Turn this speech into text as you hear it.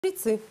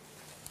Шприцы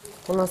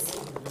у нас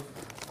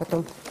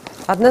потом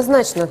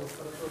однозначно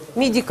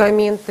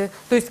медикаменты.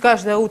 То есть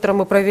каждое утро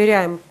мы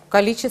проверяем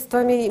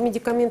количество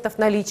медикаментов,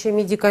 наличие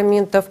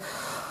медикаментов.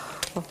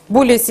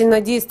 Более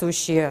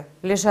сильнодействующие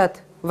лежат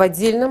в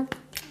отдельном.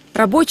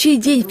 Рабочий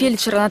день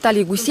фельдшера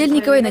Натальи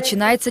Гусельниковой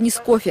начинается не с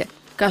кофе.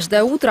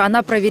 Каждое утро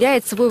она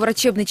проверяет свой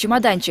врачебный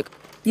чемоданчик.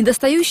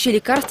 Недостающие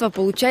лекарства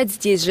получает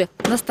здесь же,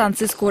 на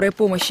станции скорой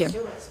помощи.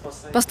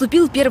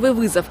 Поступил первый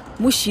вызов.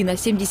 Мужчина,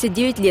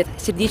 79 лет,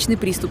 сердечный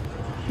приступ.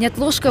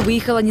 Неотложка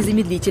выехала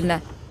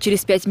незамедлительно.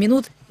 Через 5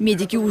 минут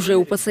медики уже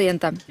у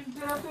пациента.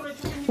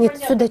 Нет,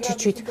 сюда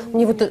чуть-чуть.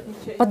 Мне вот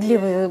под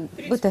левое...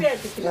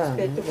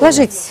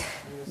 Ложитесь.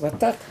 Вот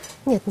так?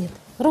 Нет,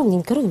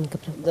 ровненько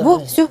прям. Да,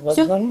 Во, все.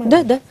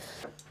 Да.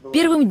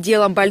 Первым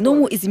делом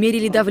больному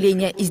измерили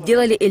давление и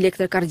сделали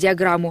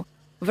электрокардиограмму.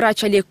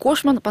 Врач Олег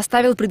Кошман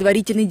поставил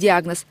предварительный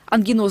диагноз –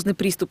 ангинозный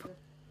приступ.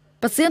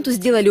 Пациенту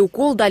сделали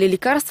укол, дали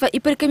лекарства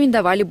и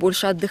порекомендовали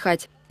больше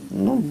отдыхать.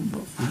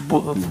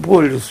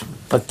 Боль,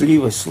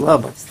 потливость,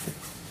 слабость.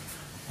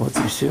 Вот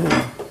и все.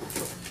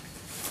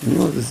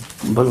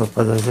 Было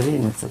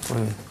подозрение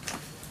такое.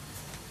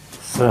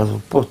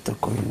 Сразу пот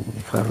такой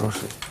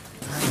нехороший.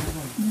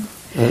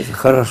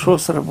 Хорошо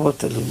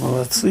сработали,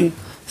 молодцы.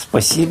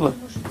 Спасибо.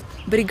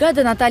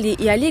 Бригада Натальи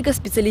и Олега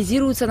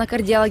специализируется на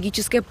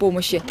кардиологической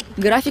помощи.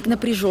 График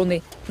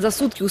напряженный. За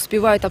сутки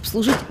успевают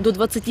обслужить до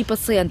 20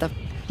 пациентов.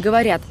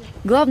 Говорят,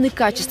 главные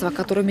качества,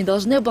 которыми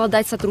должны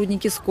обладать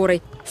сотрудники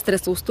скорой –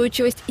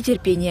 стрессоустойчивость и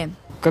терпение.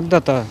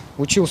 Когда-то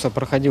учился,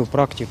 проходил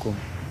практику.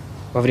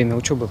 Во время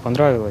учебы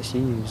понравилось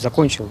и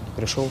закончил,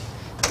 пришел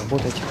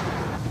работать.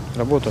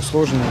 Работа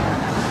сложная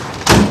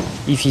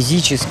и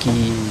физически,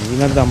 и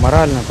иногда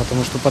морально,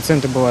 потому что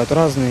пациенты бывают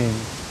разные,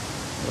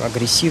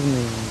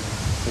 агрессивные.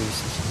 То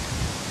есть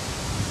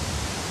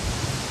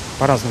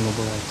по-разному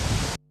бывает.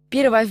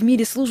 Первая в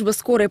мире служба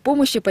скорой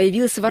помощи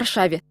появилась в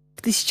Варшаве в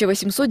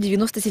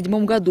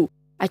 1897 году,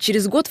 а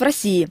через год в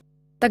России.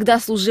 Тогда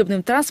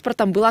служебным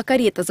транспортом была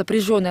карета,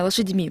 запряженная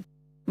лошадьми.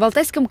 В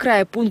Алтайском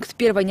крае пункт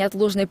первой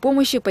неотложной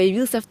помощи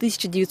появился в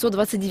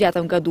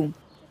 1929 году.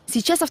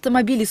 Сейчас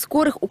автомобили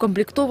скорых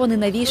укомплектованы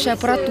новейшей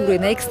аппаратурой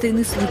на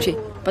экстренный случай.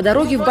 По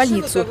дороге в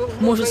больницу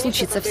может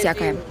случиться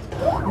всякое.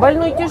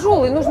 Больной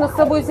тяжелый, нужно с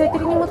собой взять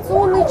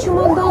реанимационный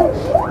чемодан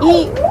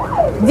и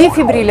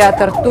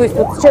дефибриллятор. То есть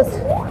вот сейчас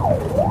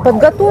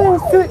подготовим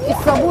все и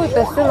с собой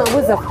это все на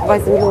вызов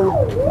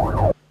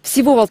возьмем.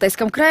 Всего в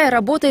Алтайском крае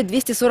работает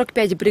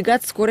 245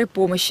 бригад скорой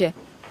помощи.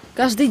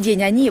 Каждый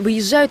день они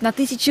выезжают на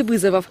тысячи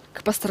вызовов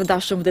к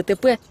пострадавшим в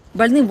ДТП,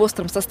 больным в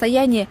остром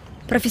состоянии.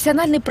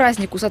 Профессиональный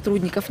праздник у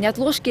сотрудников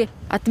неотложки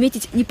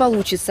отметить не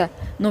получится,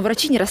 но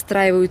врачи не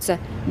расстраиваются.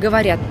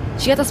 Говорят,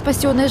 чья-то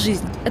спасенная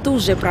жизнь – это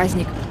уже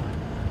праздник.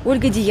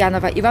 Ольга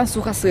Деянова, Иван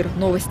Сухосыр.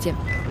 Новости.